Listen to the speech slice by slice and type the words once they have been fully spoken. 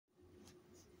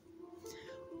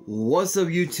What's up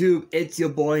YouTube, it's your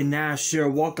boy Nash here.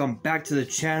 Welcome back to the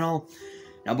channel.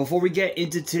 Now before we get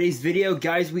into today's video,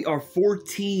 guys, we are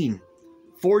 14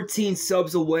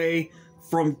 subs away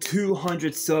from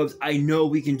 200 subs. I know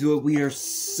we can do it. We are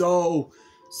so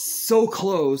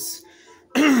close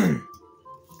to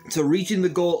reaching the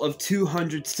goal of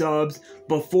 200 subs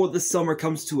before the summer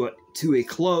comes to a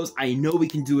close. I know we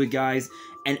can do it, guys.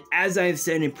 And as I've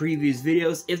said in previous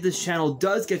videos, if this channel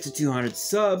does get to 200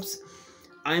 subs,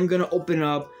 I'm gonna open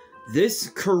up this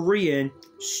Korean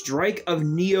Strike of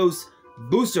Neos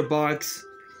booster box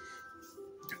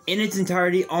in its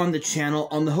entirety on the channel,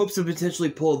 on the hopes of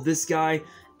potentially pull this guy,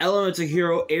 Elemental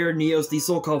Hero Air Neos, the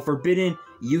so-called forbidden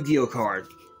Yu-Gi-Oh card.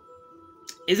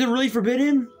 Is it really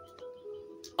forbidden?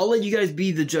 I'll let you guys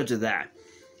be the judge of that.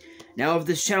 Now, if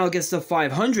this channel gets to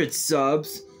 500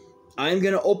 subs, I'm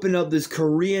gonna open up this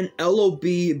Korean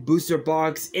LOB booster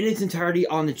box in its entirety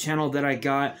on the channel that I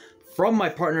got from my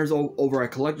partners over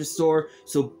at Collector Store,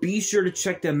 so be sure to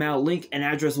check them out. Link and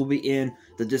address will be in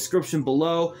the description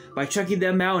below. By checking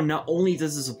them out, not only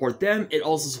does it support them, it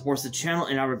also supports the channel,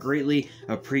 and I would greatly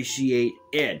appreciate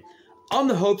it. On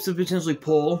the hopes of potentially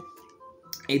pull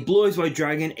a Blue Eyes White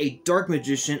Dragon, a Dark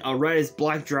Magician, a Red Eyes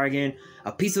Black Dragon,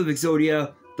 a piece of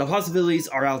Exodia, the possibilities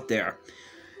are out there.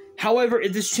 However,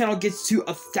 if this channel gets to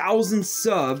 1,000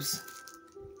 subs,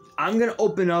 I'm gonna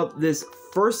open up this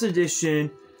first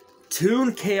edition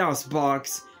Toon Chaos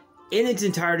box in its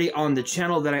entirety on the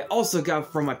channel that I also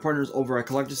got from my partners over at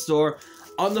Collector Store,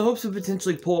 on the hopes of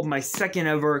potentially pull my second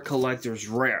ever Collector's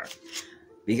Rare.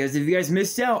 Because if you guys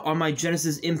missed out on my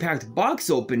Genesis Impact box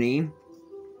opening,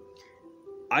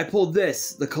 I pulled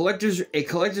this, a Collector's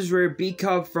Rare B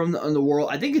Cup from the Underworld.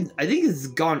 I think it's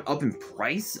gone up in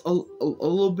price a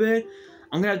little bit.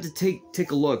 I'm gonna have to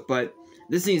take a look, but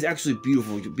this thing is actually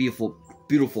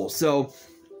beautiful.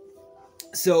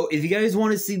 So if you guys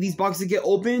want to see these boxes get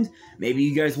opened, maybe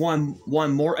you guys want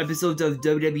more episodes of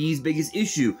WWE's Biggest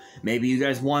Issue, maybe you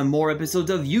guys want more episodes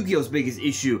of Yu-Gi-Oh's Biggest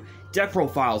Issue, deck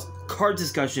profiles, card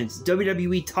discussions,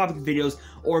 WWE topic videos,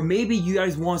 or maybe you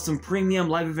guys want some premium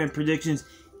live event predictions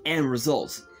and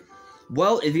results.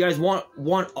 Well, if you guys want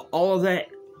all of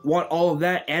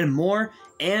that and more,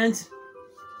 and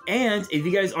if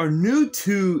you guys are new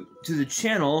to the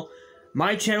channel,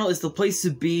 my channel is the place to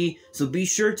be, so be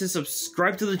sure to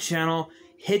subscribe to the channel,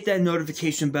 hit that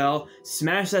notification bell,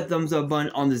 smash that thumbs up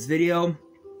button on this video,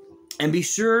 and be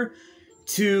sure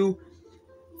to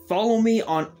follow me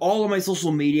on all of my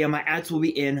social media. My ads will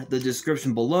be in the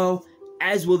description below,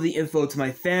 as will the info to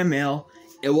my fan mail.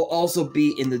 It will also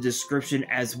be in the description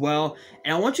as well.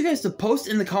 And I want you guys to post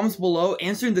in the comments below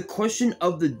answering the question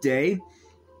of the day,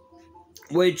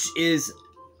 which is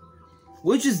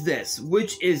this.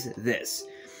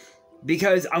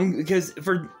 Because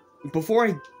before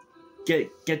I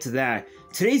get to that,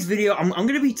 today's video I'm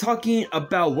going to be talking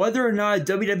about whether or not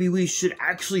WWE should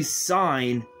actually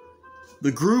sign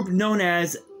the group known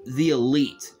as the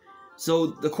Elite. So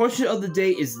the question of the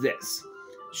day is this: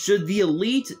 should the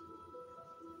Elite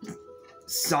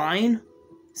sign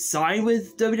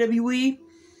with WWE,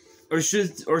 or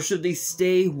should they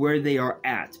stay where they are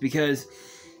at? Because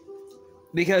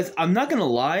I'm not gonna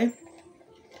lie,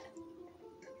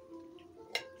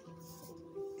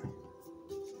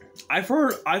 I've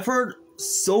heard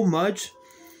so much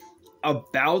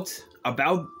about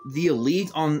the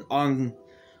Elite on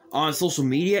social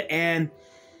media, and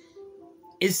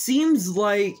it seems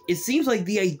like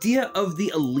the idea of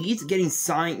the Elite getting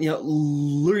signed,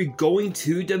 literally going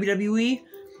to WWE,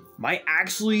 might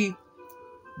actually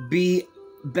be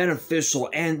beneficial.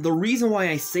 And the reason why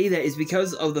I say that is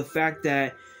because of the fact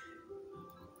that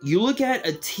you look at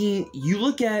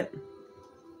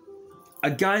a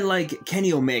guy like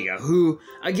Kenny Omega, who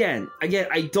again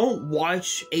I don't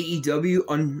watch AEW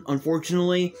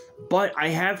unfortunately, but I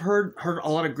have heard a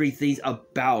lot of great things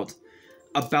about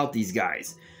these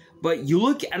guys. But you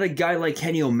look at a guy like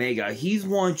Kenny Omega, he's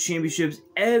won championships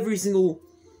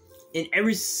in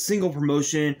every single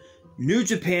promotion, New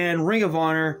Japan, Ring of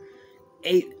Honor,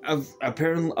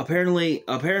 apparently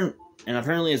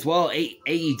as well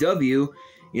AEW.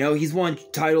 He's won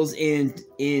titles in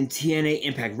TNA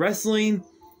Impact Wrestling.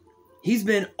 He's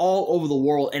been all over the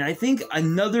world, and I think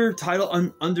another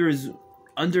title under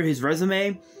his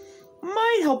resume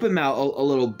might help him out a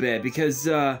little bit, because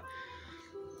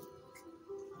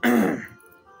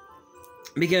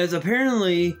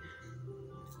apparently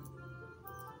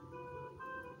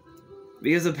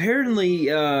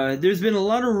there's been a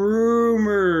lot of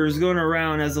rumors going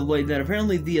around as of late that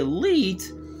apparently the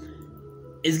Elite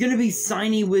is going to be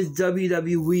signing with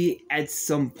WWE at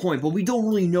some point, but we don't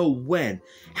really know when.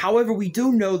 However, we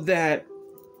do know that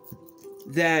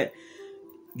that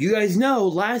you guys know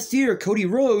last year Cody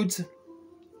Rhodes,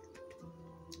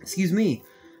 excuse me,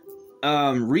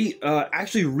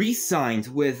 actually re-signed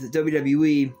with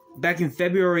WWE back in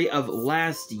February of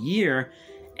last year,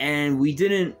 and he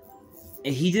didn't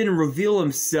reveal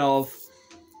himself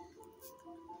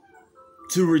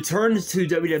to return to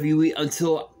WWE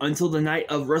until the night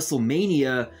of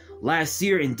WrestleMania last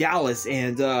year in Dallas,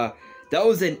 and that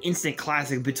was an instant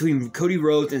classic between Cody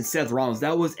Rhodes and Seth Rollins.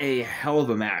 That was a hell of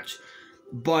a match.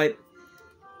 But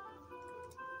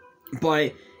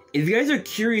if you guys are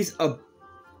curious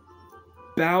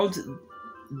about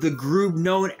the group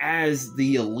known as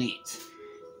the Elite,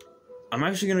 I'm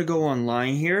actually going to go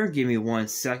online here. Give me 1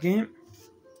 second.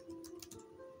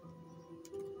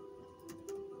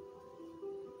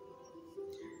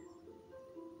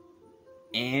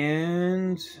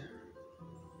 And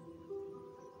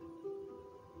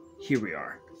here we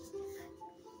are.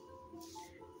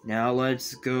 Now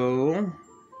let's go.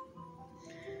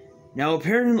 Now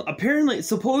apparently,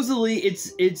 supposedly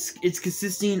it's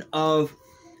consisting of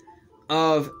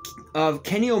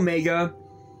Kenny Omega,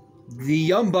 the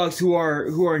Young Bucks, who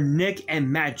are Nick and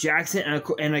Matt Jackson,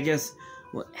 and I guess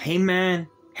Hangman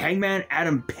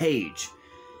Adam Page.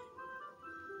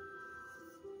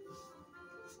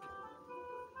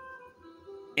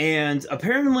 And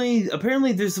apparently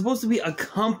they're supposed to be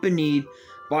accompanied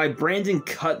by Brandon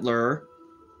Cutler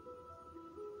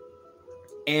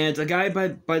and a guy by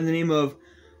the name of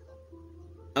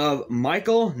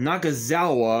Michael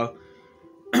Nakazawa,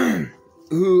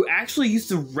 who actually used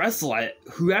to wrestle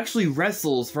who actually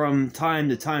wrestles from time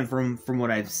to time from what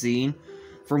I'm seeing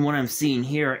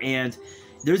here. And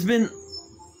there's been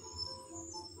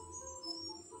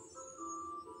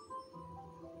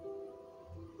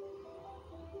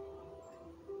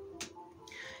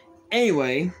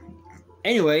Anyway,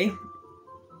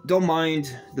 don't mind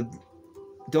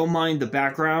the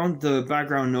background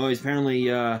noise. Apparently,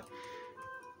 I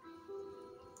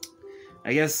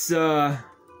guess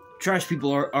trash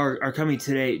people are coming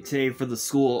today for the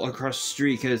school across the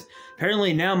street, because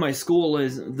apparently now my school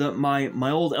is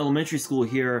my old elementary school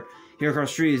here across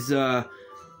the street is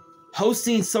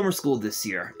hosting summer school this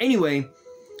year. Anyway,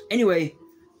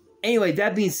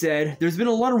 that being said, there's been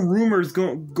a lot of rumors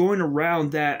going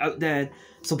around that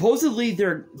supposedly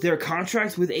their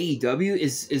contracts with AEW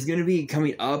is going to be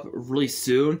coming up really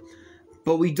soon,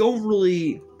 but we don't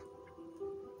really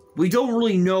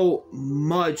know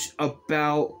much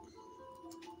about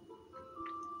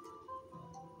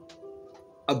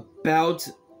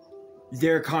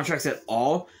their contracts at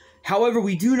all. However,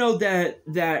 we do know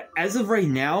that as of right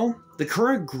now, the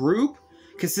current group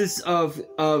consists of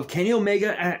Kenny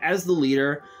Omega as the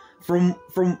leader. From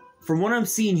what I'm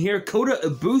seeing here, Kota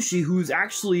Ibushi, who's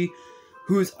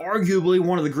arguably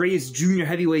one of the greatest junior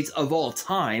heavyweights of all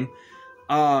time,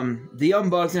 the Young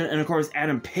Bucks, and of course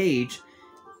Adam Page,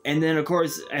 and then of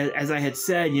course, as I had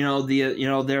said,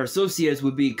 their associates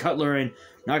would be Cutler and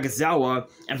Nakazawa.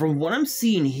 And from what I'm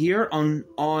seeing here on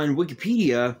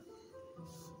Wikipedia,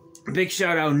 big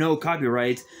shout out, no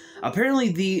copyrights. Apparently,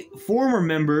 the former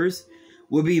members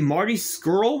would be Marty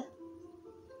Scurll,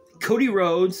 Cody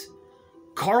Rhodes,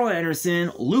 Carl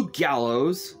Anderson, Luke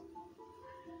Gallows,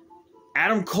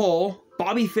 Adam Cole,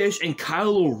 Bobby Fish, and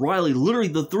Kyle O'Reilly. Literally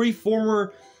the three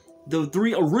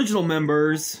original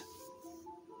members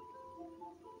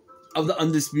of the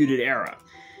Undisputed Era.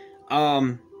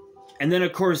 And then,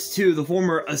 of course, too, the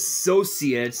former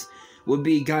associates would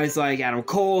be guys like Adam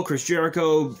Cole, Chris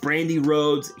Jericho, Brandy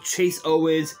Rhodes, Chase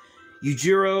Owens,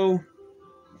 Yujiro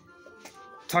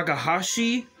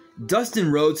Takahashi,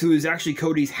 Dustin Rhodes, who is actually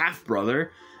Cody's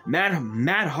half-brother,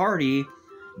 Matt Hardy,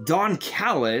 Don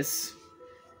Callis,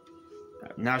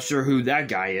 I'm not sure who that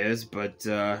guy is, but,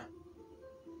 and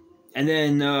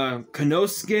then,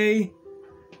 Konosuke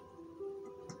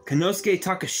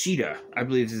Takashita, I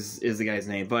believe is the guy's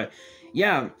name. But,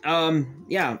 yeah,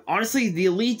 honestly, the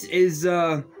Elite is,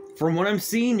 from what I'm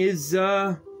seeing, is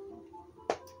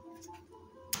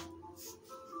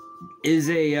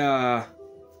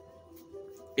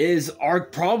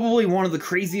probably one of the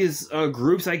craziest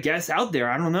groups, I guess, out there.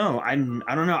 I don't know. I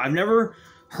don't know. I've never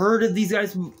heard of these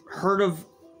guys.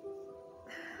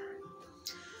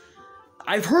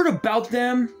 I've heard about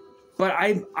them, but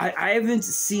I haven't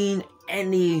seen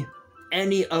any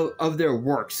of their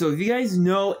work. So if you guys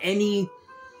know any,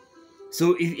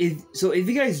 if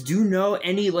you guys do know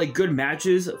any like good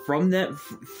matches from them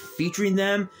featuring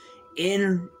them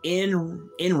in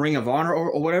Ring of Honor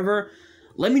or whatever,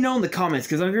 let me know in the comments,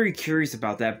 because I'm very curious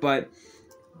about that. But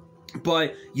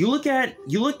you look at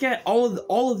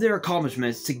all of their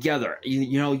accomplishments together.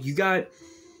 You've got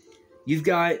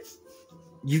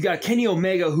You got Kenny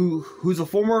Omega, who's a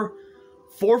former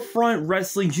Forefront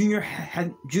Wrestling junior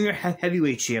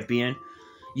heavyweight champion.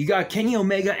 You got Kenny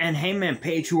Omega and Hangman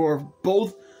Page, who are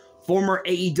both former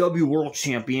AEW World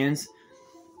Champions.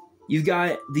 You've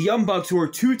got the Young Bucks, who are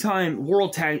two-time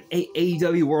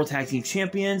AEW World Tag Team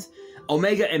Champions.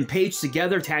 Omega and Page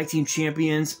together, Tag Team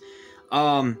Champions.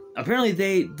 Apparently,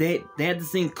 they had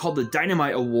this thing called the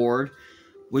Dynamite Award,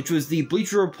 which was the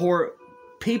Bleacher Report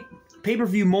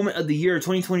pay-per-view moment of the year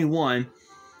 2021,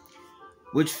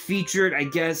 which featured, I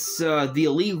guess, the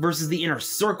Elite versus the Inner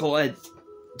Circle at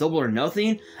Double or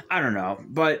Nothing. I don't know,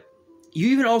 but you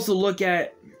even also look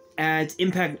at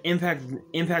Impact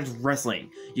Wrestling.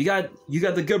 You got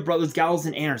the Good Brothers, Gallows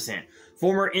and Anderson,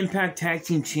 former Impact Tag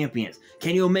Team Champions.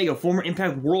 Kenny Omega, former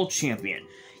Impact World Champion.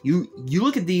 You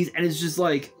look at these and it's just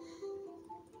like,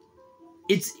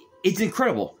 it's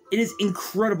incredible. It is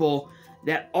incredible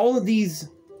that all of these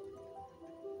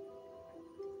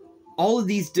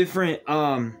different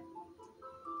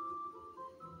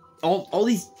all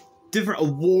these different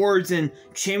awards and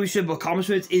championship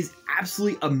accomplishments is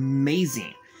absolutely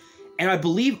amazing. And I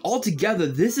believe altogether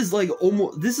this is like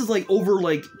over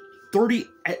like 30,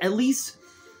 at least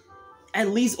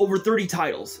over 30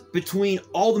 titles between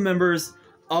all the members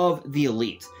of the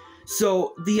Elite.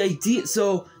 So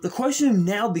the question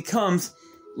now becomes,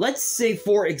 let's say,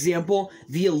 for example,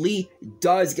 the Elite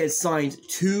does get signed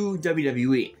to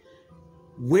WWE.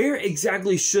 Where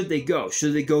exactly should they go?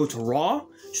 Should they go to Raw?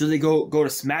 Should they go to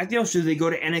SmackDown? Should they go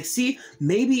to NXT?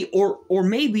 Maybe, or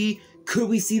maybe could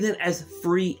we see them as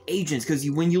free agents? Because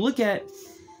when you look at,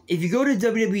 if you go to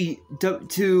WWE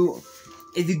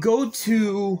if you go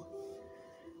to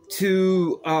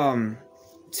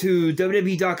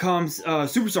WWE.com's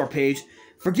Superstar page,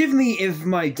 forgive me if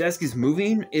my desk is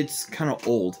moving. It's kind of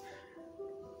old.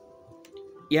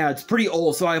 Yeah, it's pretty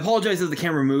old, so I apologize if the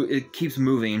camera it keeps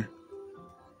moving.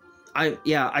 I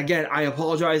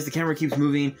apologize, the camera keeps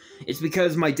moving. It's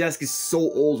because my desk is so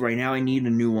old right now, I need a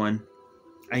new one.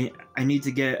 I need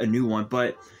to get a new one.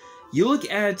 But you look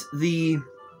at the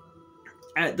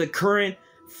current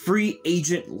free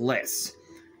agent list.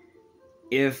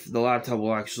 If the laptop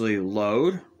will actually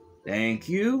load. Thank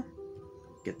you.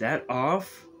 Get that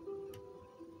off.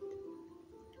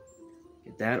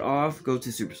 Get that off. Go to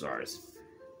Superstars.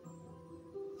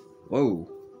 Whoa.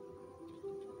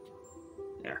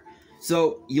 There.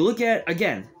 So you look at,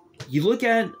 again, you look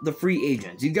at the free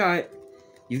agents. You've got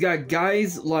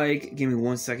guys like, give me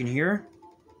 1 second here.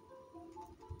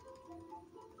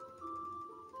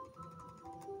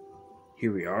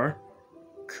 Here we are.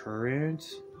 Current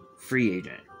free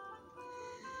agent.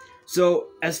 So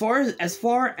as far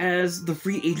as the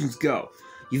free agents go,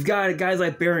 you've got guys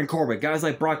like Baron Corbin, guys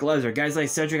like Brock Lesnar, guys like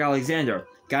Cedric Alexander,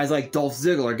 guys like Dolph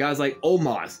Ziggler, guys like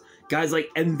Omos, guys like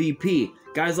MVP,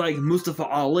 guys like Mustafa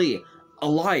Ali,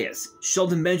 Elias,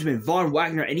 Shelton Benjamin, Von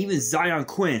Wagner, and even Zion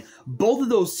Quinn. Both of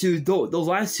those two, those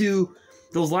last two,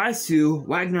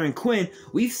 Wagner and Quinn,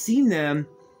 we've seen them,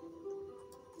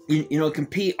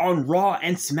 compete on Raw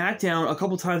and SmackDown a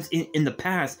couple times in the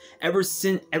past. Ever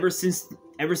since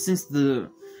the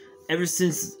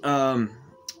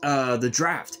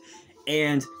draft,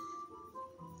 and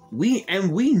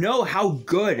we know how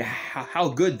good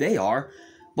they are.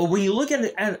 But when you look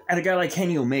at a guy like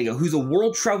Kenny Omega, who's a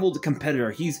world-traveled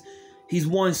competitor, he's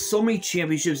won so many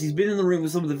championships, he's been in the ring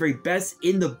with some of the very best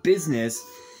in the business.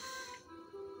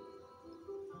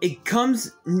 It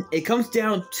comes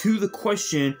down to the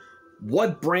question: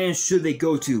 what brand should they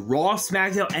go to? Raw,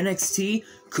 SmackDown, NXT?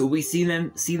 Could we see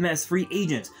them as free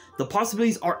agents? The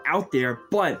possibilities are out there,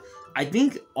 but I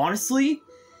think, honestly,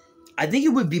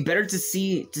 it would be better to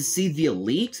see the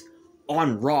Elite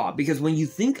on Raw, because when you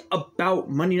think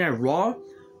about Monday Night Raw,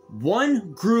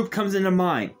 one group comes into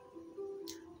mind: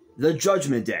 the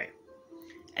Judgment Day.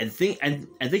 And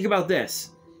think about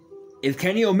this: if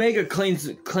Kenny Omega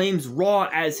claims Raw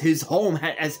as his home,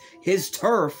 as his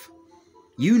turf,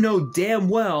 you know damn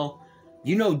well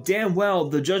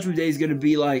the Judgment Day is going to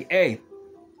be like, hey,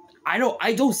 I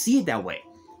don't see it that way.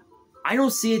 I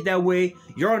don't see it that way.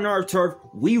 You're on our turf.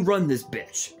 We run this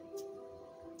bitch.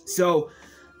 So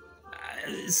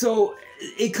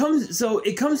it comes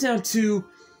down to,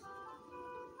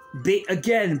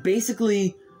 again,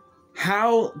 basically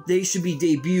how they should be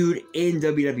debuted in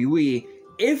WWE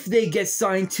if they get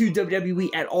signed to WWE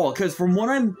at all. Because from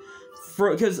the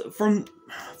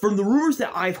rumors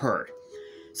that I've heard,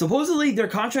 supposedly their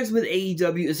contracts with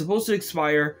AEW is supposed to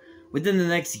expire within the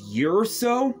next year or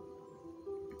so.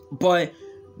 But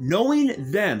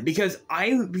knowing them, because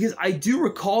I do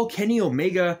recall Kenny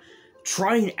Omega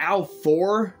trying out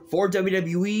for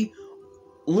WWE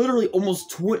literally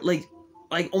almost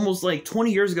like almost like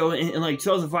 20 years ago in like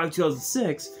 2005,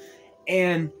 2006,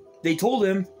 and they told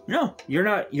him, no, you're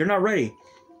not ready.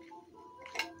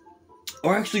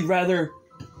 Or actually rather,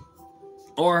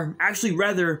 let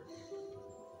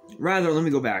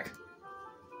me go back.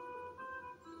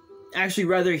 Actually,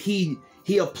 rather, he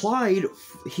applied,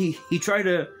 he tried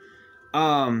to,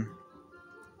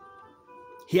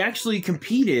 he actually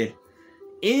competed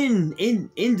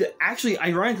actually,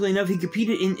 ironically enough, he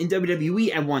competed in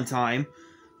WWE at one time,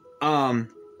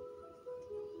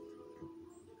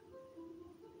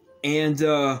 and,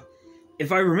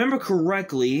 if I remember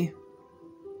correctly,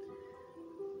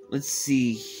 let's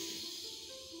see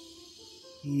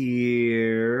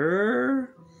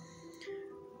here.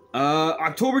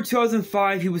 October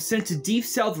 2005, he was sent to Deep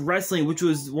South Wrestling, which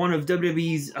was one of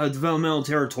WWE's developmental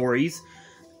territories.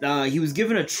 He was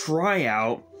given a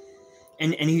tryout,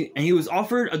 and he was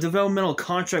offered a developmental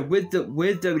contract with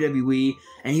WWE,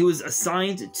 and he was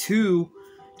assigned to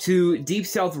Deep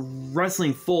South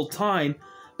Wrestling full time.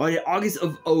 But in August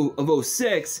of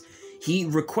 06, he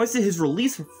requested his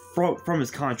release from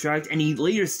his contract, and he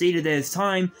later stated that his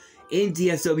time in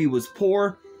DSW was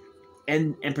poor,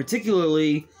 and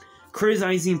particularly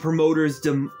criticizing promoters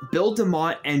Bill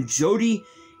DeMott and Jody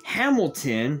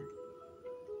Hamilton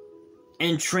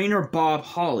and trainer Bob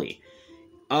Holly.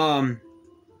 And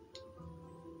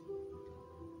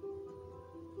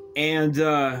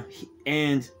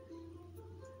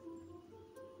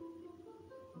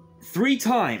three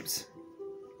times,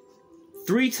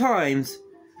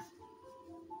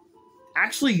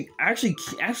 actually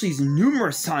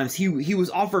numerous times he was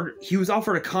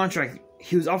offered a contract.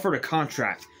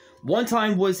 One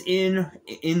time was in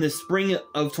the spring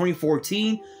of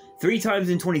 2014, 3 times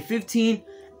in 2015,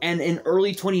 and in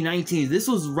early 2019. This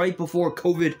was right before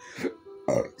COVID,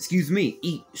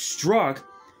 struck.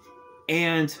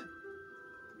 And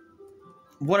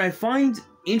what I find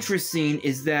interesting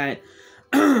is that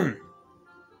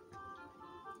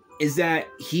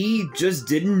he just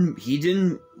didn't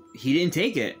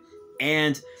take it.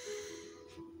 And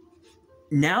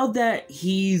now that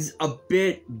he's a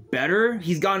bit better,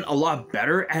 he's gotten a lot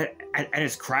better at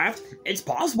his craft, it's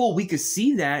possible we could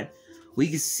see that. We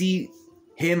could see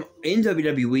him in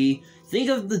WWE. Think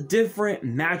of the different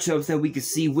matchups that we could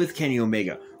see with Kenny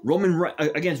Omega.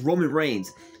 Against Roman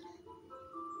Reigns.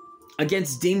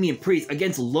 Against Damian Priest.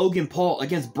 Against Logan Paul.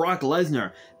 Against Brock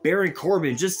Lesnar. Baron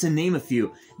Corbin, just to name a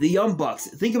few. The Young Bucks.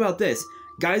 Think about this.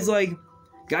 Guys like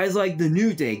The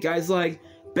New Day. Guys like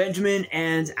Benjamin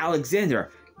and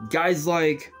Alexander. Guys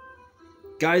like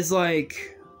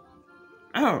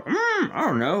I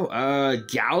don't know,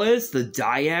 Gallus, the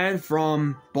Dyad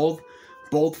from both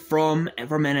from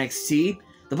NXT.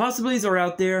 The possibilities are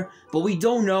out there, but we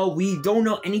don't know. We don't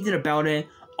know anything about it.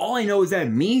 All I know is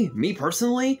that me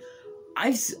personally,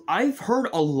 I've heard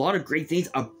a lot of great things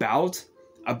about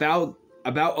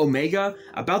Omega,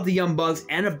 about the Young Bucks,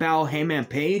 and about Hangman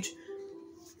Page.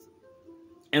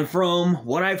 And from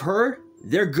what I've heard,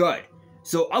 they're good.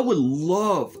 So I would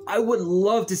love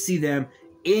to see them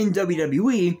in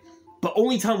WWE, but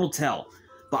only time will tell.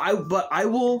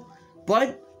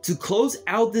 But to close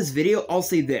out this video, I'll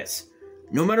say this.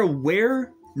 No matter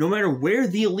where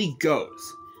the Elite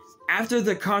goes, after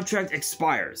the contract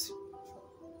expires,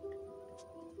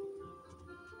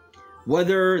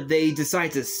 whether they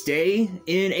decide to stay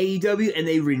in AEW and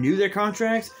they renew their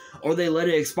contracts, or they let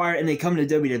it expire and they come to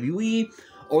WWE,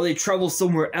 or they travel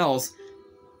somewhere else,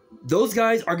 those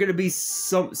guys are going to be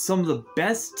some of the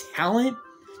best talent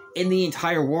in the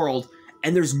entire world,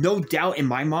 and there's no doubt in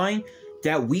my mind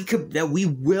that we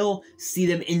will see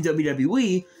them in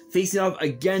WWE facing off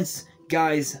against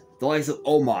guys the likes of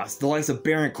Omos, the likes of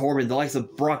Baron Corbin, the likes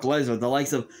of Brock Lesnar, the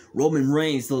likes of Roman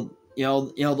Reigns, the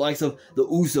likes of the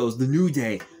Usos, the New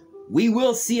Day. We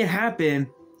will see it happen,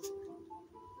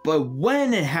 but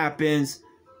when it happens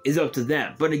is up to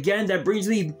them. But again, that brings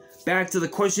me back to the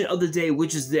question of the day,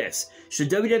 which is this: should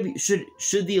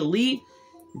the Elite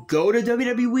go to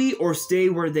WWE or stay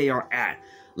where they are at?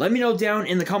 Let me know down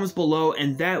in the comments below,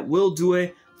 and that will do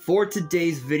it for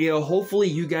today's video. Hopefully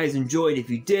you guys enjoyed. If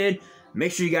you did,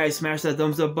 make sure you guys smash that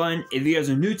thumbs up button. If you guys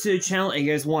are new to the channel and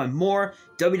you guys want more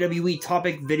WWE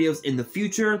topic videos in the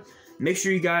future, make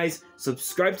sure you guys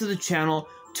subscribe to the channel,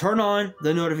 turn on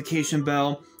the notification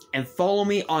bell, and follow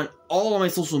me on all of my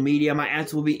social media. My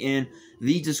ads will be in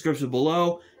the description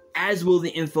below, as will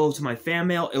the info to my fan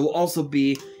mail. It will also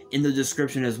be in the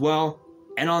description as well.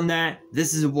 And on that,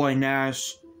 this is your boy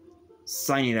Nash,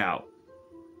 signing out.